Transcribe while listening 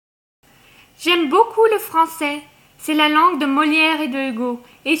J'aime beaucoup le français. C'est la langue de Molière et de Hugo.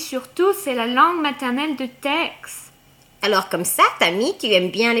 Et surtout, c'est la langue maternelle de Tex. Alors comme ça, Tammy, tu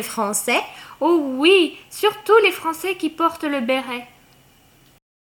aimes bien les Français? Oh oui, surtout les Français qui portent le béret.